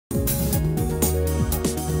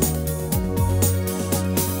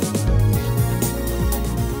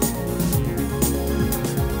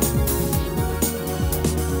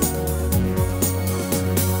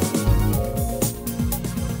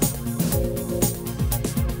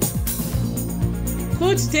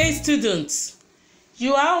Good day, students.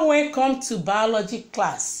 You are welcome to biology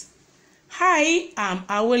class. Hi, I'm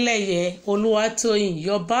Awoleye Oluwatoyin,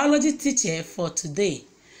 your biology teacher for today.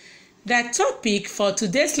 The topic for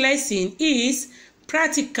today's lesson is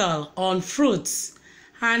practical on fruits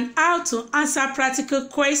and how to answer practical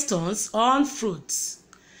questions on fruits.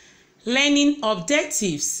 Learning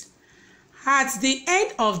objectives. At the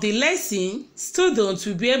end of the lesson, students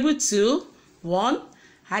will be able to 1.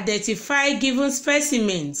 Identify given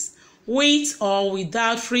specimens with or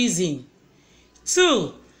without freezing.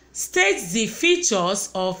 2. State the features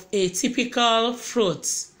of a typical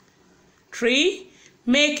fruit. 3.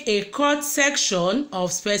 Make a cut section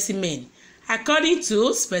of specimen according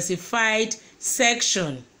to specified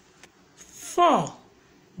section. 4.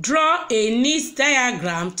 Draw a neat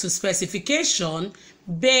diagram to specification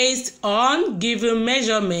based on given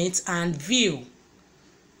measurements and view.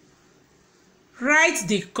 Write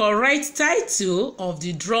the correct title of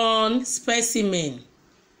the drawn specimen.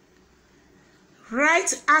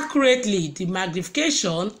 Write accurately the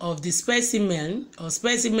magnification of the specimen or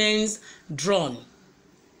specimens drawn.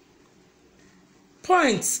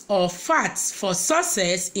 Points or facts for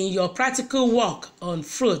success in your practical work on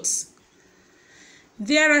fruits.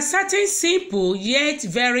 There are certain simple yet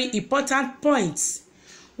very important points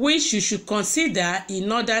which you should consider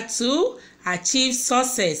in order to achieve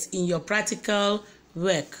success in your practical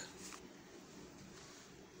work.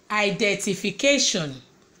 Identification.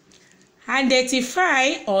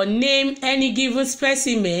 Identify or name any given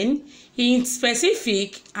specimen in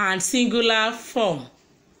specific and singular form.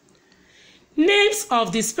 Names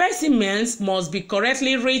of the specimens must be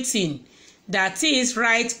correctly written, that is,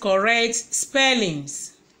 write correct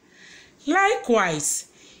spellings. Likewise,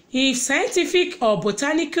 if scientific or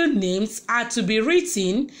botanical names are to be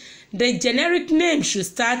written, the generic name should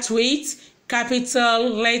start with capital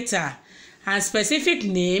letter and specific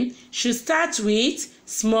name should start with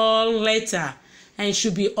small letter and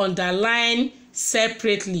should be underlined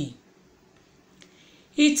separately.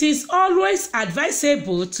 It is always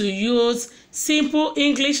advisable to use simple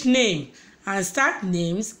English name and start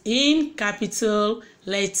names in capital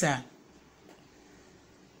letter.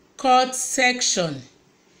 Cut section.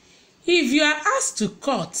 If you are asked to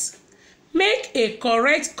cut, make a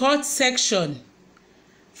correct cut section.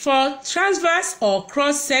 For transverse or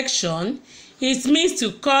cross section, it means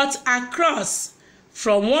to cut across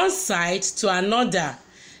from one side to another,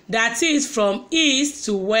 that is from east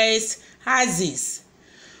to west axis.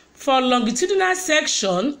 For longitudinal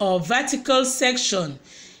section or vertical section,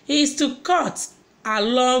 is to cut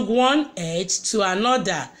along one edge to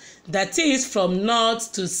another, that is from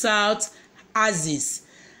north to south axis,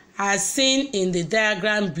 as seen in the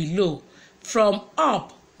diagram below, from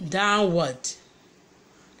up downward.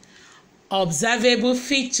 Observable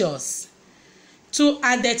features. To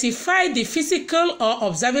identify the physical or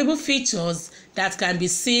observable features that can be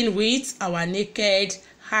seen with our naked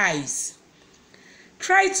eyes.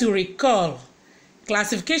 Try to recall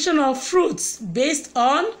classification of fruits based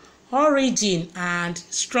on origin and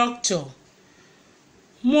structure,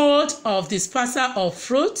 mode of dispersal of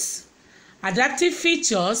fruits, adaptive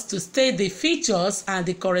features to state the features and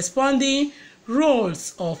the corresponding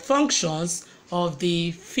roles or functions of the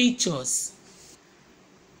features.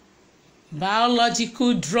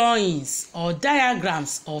 Biological drawings or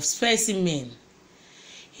diagrams of specimen.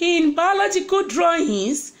 In biological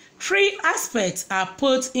drawings, 3 aspects are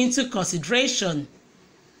put into consideration: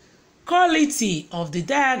 quality of the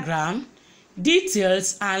diagram,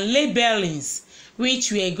 details, and labelings,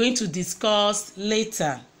 which we are going to discuss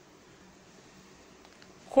later.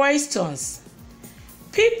 Questions.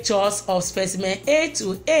 Pictures of specimen A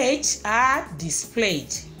to H are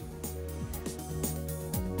displayed.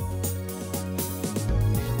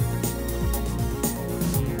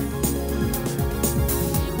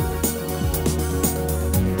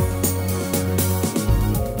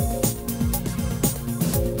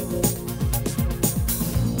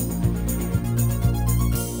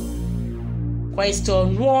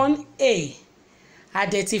 Question 1A.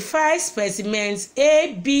 Identify specimens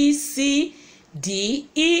A, B, C, D,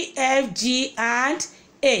 E, F, G, and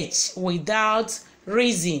H without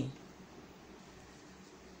reason.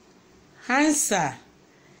 Answer.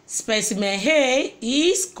 Specimen A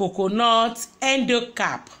is coconut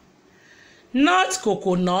endocarp, not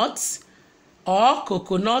coconut or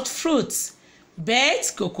coconut fruit,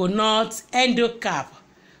 but coconut endocarp,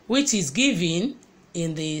 which is given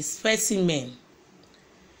in the specimen.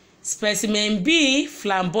 Specimen B,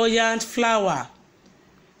 flamboyant flower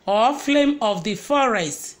or flame of the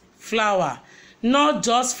forest flower, not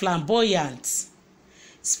just flamboyant.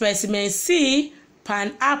 Specimen C,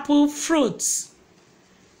 pineapple fruit.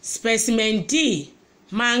 Specimen D,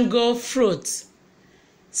 mango fruit.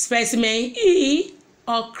 Specimen E,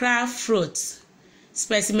 okra fruit.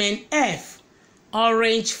 Specimen F,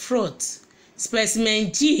 orange fruit.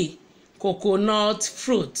 Specimen G, coconut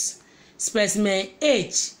fruit. Specimen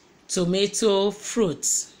H, tomato fruit.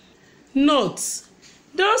 Note: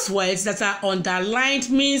 those words that are underlined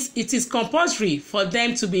means it is compulsory for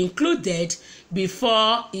them to be included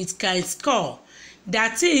before it can score.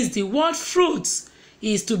 That is, the word fruit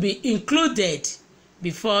is to be included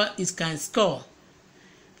before it can score.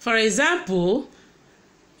 For example,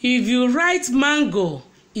 if you write mango,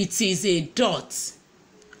 it is a dot,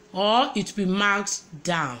 or it will be marked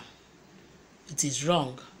down. It is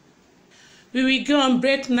wrong. We will go on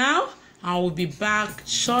break now and we'll be back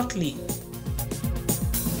shortly.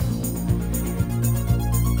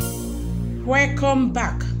 Welcome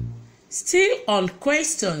back. Still on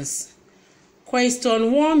questions.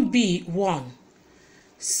 Question 1B1.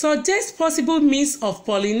 Suggest possible means of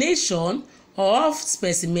pollination of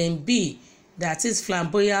specimen B, that is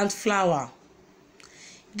flamboyant flower.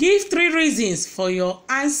 Give 3 reasons for your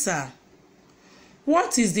answer.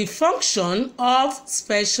 What is the function of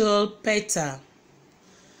special petal?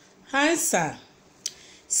 Answer: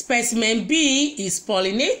 specimen B is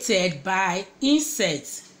pollinated by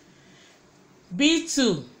insects.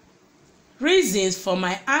 B2. Reasons for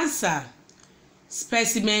my answer.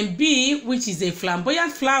 Specimen B, which is a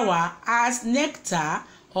flamboyant flower, has nectar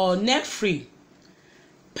or nectar.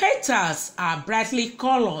 Petals are brightly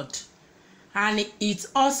colored, and it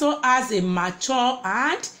also has a mature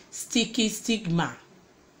and sticky stigma.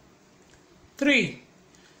 3.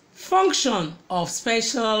 Function of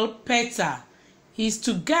special petal is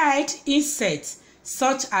to guide insects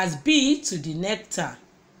such as bee to the nectar.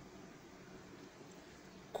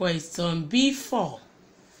 Question B4.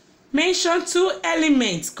 Mention 2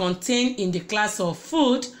 elements contained in the class of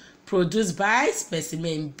food produced by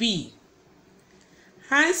specimen B.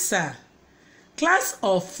 Answer: class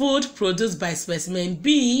of food produced by specimen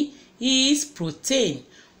B is protein,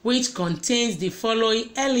 which contains the following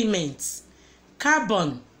elements: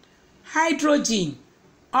 carbon, hydrogen,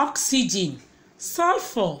 oxygen,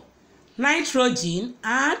 sulfur, nitrogen,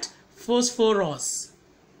 and phosphorus.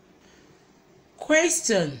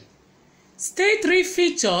 Question: state 3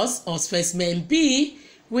 features of specimen B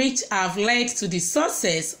which have led to the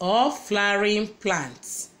success of flowering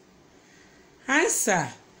plants. Answer: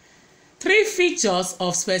 3 features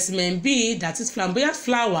of specimen B, that is flamboyant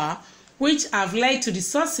flower, which have led to the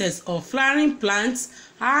success of flowering plants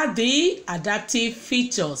are the adaptive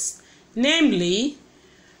features, namely,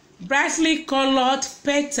 brightly colored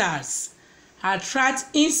petals attract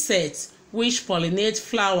insects which pollinate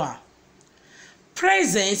flower.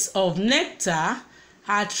 Presence of nectar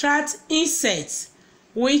attracts insects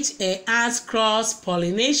which enhance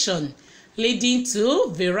cross-pollination, leading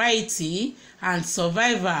to variety and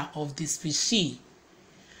survival of the species.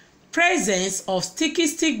 Presence of sticky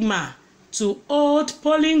stigma to hold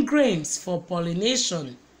pollen grains for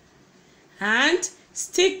pollination, and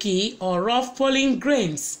sticky or rough pollen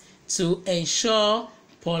grains to ensure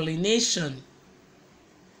pollination.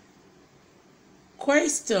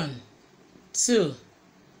 Question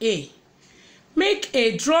 2a. Make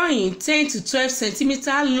a drawing 10 to 12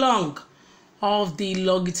 cm long of the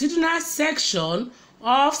longitudinal section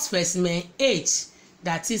of specimen H,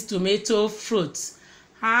 that is tomato fruit,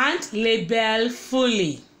 and label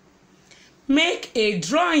fully. Make a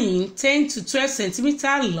drawing 10 to 12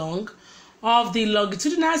 cm long of the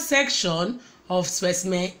longitudinal section of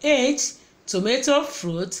specimen H, tomato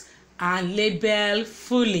fruit, and label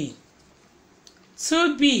fully.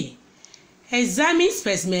 2b. Examine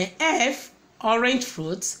specimen F, orange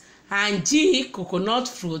fruit, and G, coconut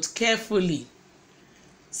fruit carefully.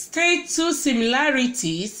 State 2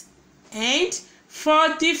 similarities and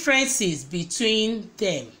 4 differences between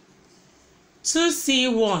them.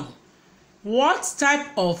 2c1. What type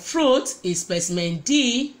of fruit is specimen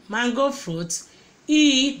D, mango fruit,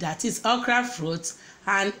 E, that is okra fruit,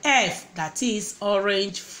 and F, that is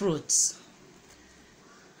orange fruit?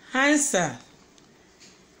 Answer.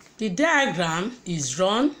 The diagram is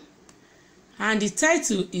drawn and the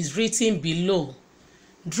title is written below.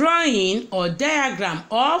 Drawing or diagram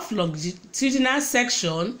of longitudinal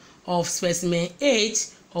section of specimen H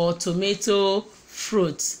or tomato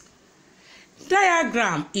fruit.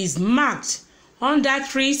 Diagram is marked under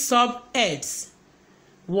 3 subheads: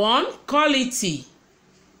 1. Quality,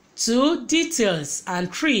 2. Details,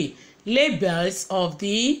 and 3. Labels of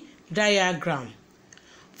the diagram.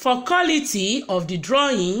 For quality of the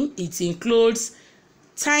drawing, it includes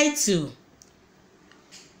title,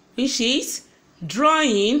 which is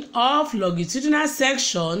Drawing of longitudinal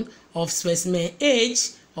section of specimen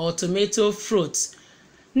H or tomato fruit.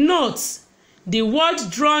 Note: the word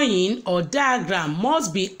drawing or diagram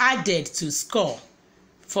must be added to score.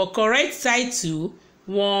 For correct title,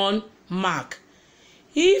 1 mark.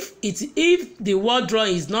 If the word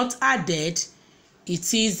drawing is not added,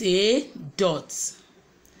 it is a dot.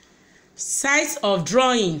 Size of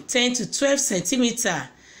drawing 10 to 12 centimeter.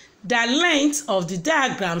 The length of the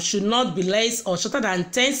diagram should not be less or shorter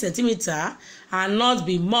than 10 centimeter and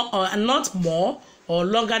not more or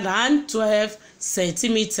longer than 12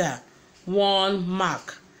 centimeter. 1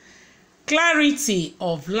 mark. Clarity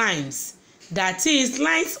of lines. That is,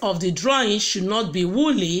 lines of the drawing should not be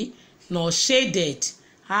woolly nor shaded.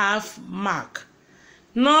 Half mark.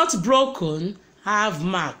 Not broken. Half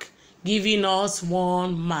mark, giving us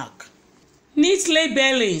 1 mark. Neat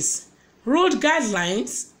labelings. Road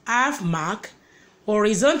guidelines, half mark.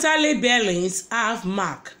 Horizontal labelings, half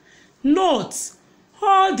mark. Note: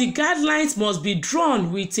 all the guidelines must be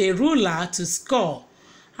drawn with a ruler to score,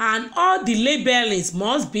 and all the labelings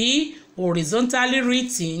must be horizontally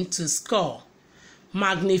written to score.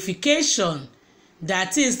 Magnification,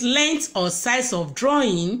 that is, length or size of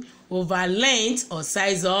drawing over length or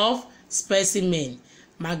size of specimen.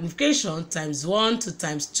 Magnification ×1 to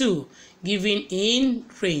 ×2, given in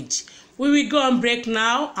range. We will go on break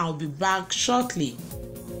now. I'll be back shortly.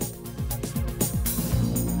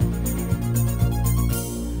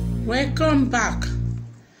 Welcome back.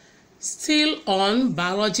 Still on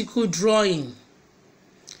biological drawing.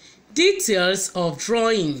 Details of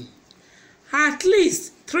drawing. At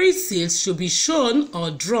least 3 seeds should be shown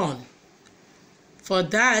or drawn. For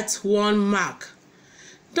that, 1 mark.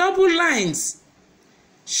 Double lines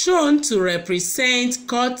shown to represent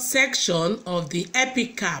cut section of the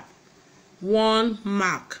epicap. 1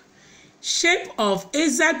 mark. Shape of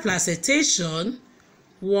hazard placentation.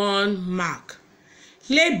 1 mark.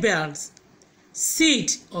 Labels: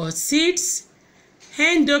 seed or seeds,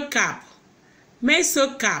 endocap,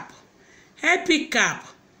 mesocap, epicap,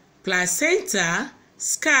 placenta,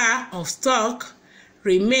 scar of stalk,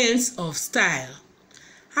 remains of style.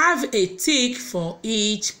 Have a tick for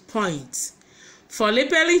each point. For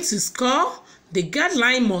labeling to score, the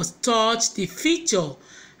guideline must touch the feature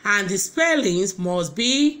and the spellings must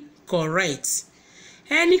be correct.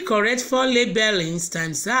 Any correct 4 labelings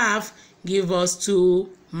times half give us 2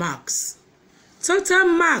 marks. Total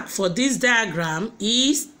mark for this diagram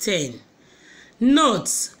is 10.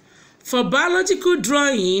 Note: for biological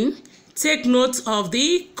drawing, take note of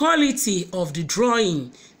the quality of the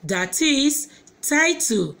drawing, that is,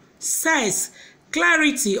 title, size,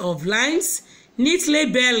 clarity of lines, neat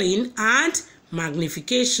labeling, and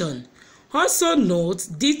magnification. Also note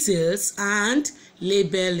details and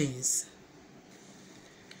labelings.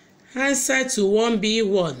 Answer to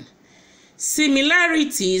 1B1.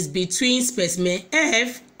 Similarities between specimen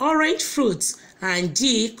F, orange fruits, and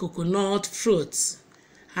G, coconut fruits,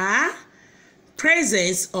 are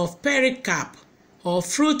presence of pericap or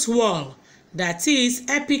fruit wall, that is,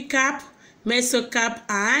 epicap, mesocap,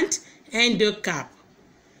 and endocap.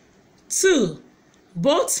 2.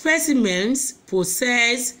 Both specimens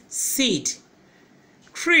possess seed.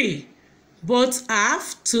 3. Both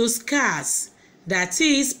have 2 scars, that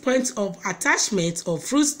is, points of attachment of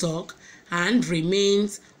fruit stalk and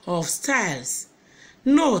remains of styles.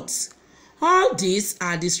 Note: all these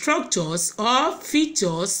are the structures or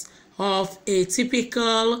features of a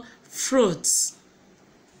typical fruit.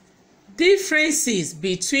 Differences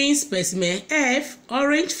between specimen F,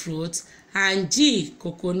 orange fruit, and G,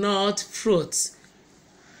 coconut fruit.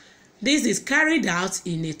 This is carried out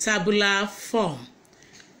in a tabular form.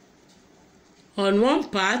 On one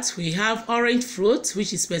part, we have orange fruit,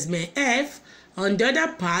 which is specimen F. On the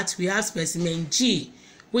other part, we have specimen G,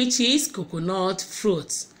 which is coconut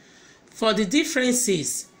fruit. For the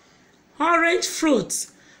differences: orange fruit,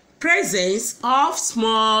 presence of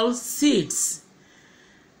small seeds.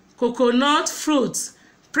 Coconut fruit,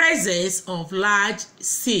 presence of large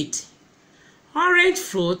seed. Orange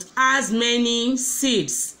fruit has many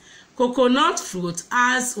seeds. Coconut fruit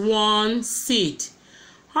has 1 seed.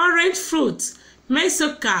 Orange fruit,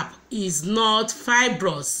 mesocap, is not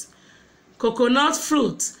fibrous. Coconut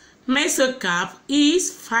fruit, mesocap,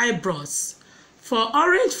 is fibrous. For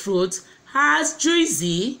orange fruit, has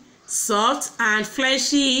juicy, soft, and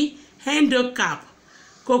fleshy endocap.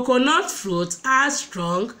 Coconut fruit has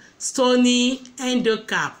strong, stony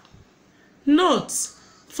endocap. Note: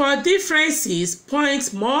 for differences,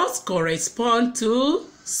 points must correspond to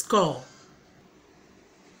score.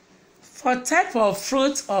 For type of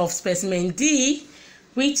fruit of specimen D,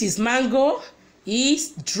 which is mango,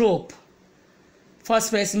 is drop. For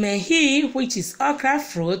specimen E, which is okra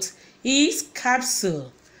fruit, is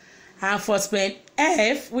capsule. And for specimen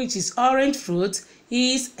F, which is orange fruit,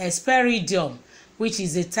 is hesperidium, which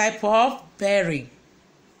is a type of berry.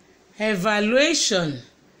 Evaluation.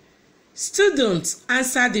 Students,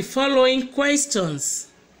 answer the following questions.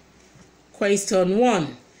 Question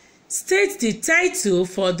 1. State the title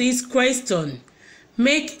for this question.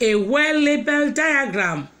 Make a well-labeled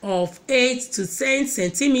diagram of 8 to 10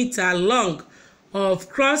 cm long of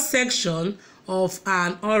cross-section of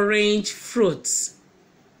an orange fruit.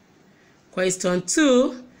 Question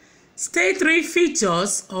 2. State 3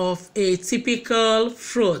 features of a typical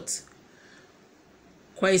fruit.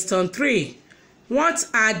 Question 3. What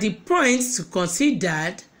are the points to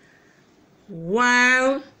consider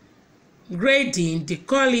while grading the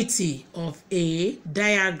quality of a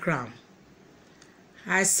diagram?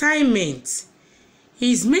 Assignment.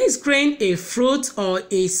 Is maize grain a fruit or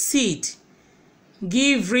a seed?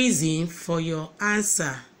 Give reason for your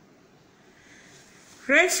answer.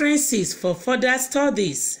 References for further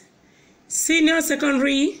studies. Senior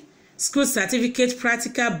Secondary School Certificate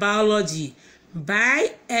Practical Biology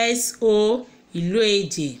by S.O.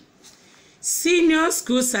 Ilueje. Senior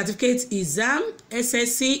School Certificate Exam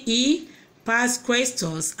SSCE Past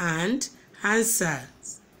Questions and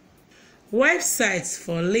Answers. Websites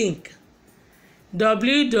for link: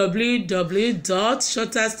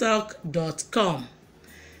 www.shutterstock.com.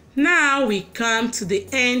 Now we come to the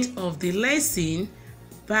end of the lesson.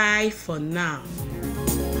 Bye for now.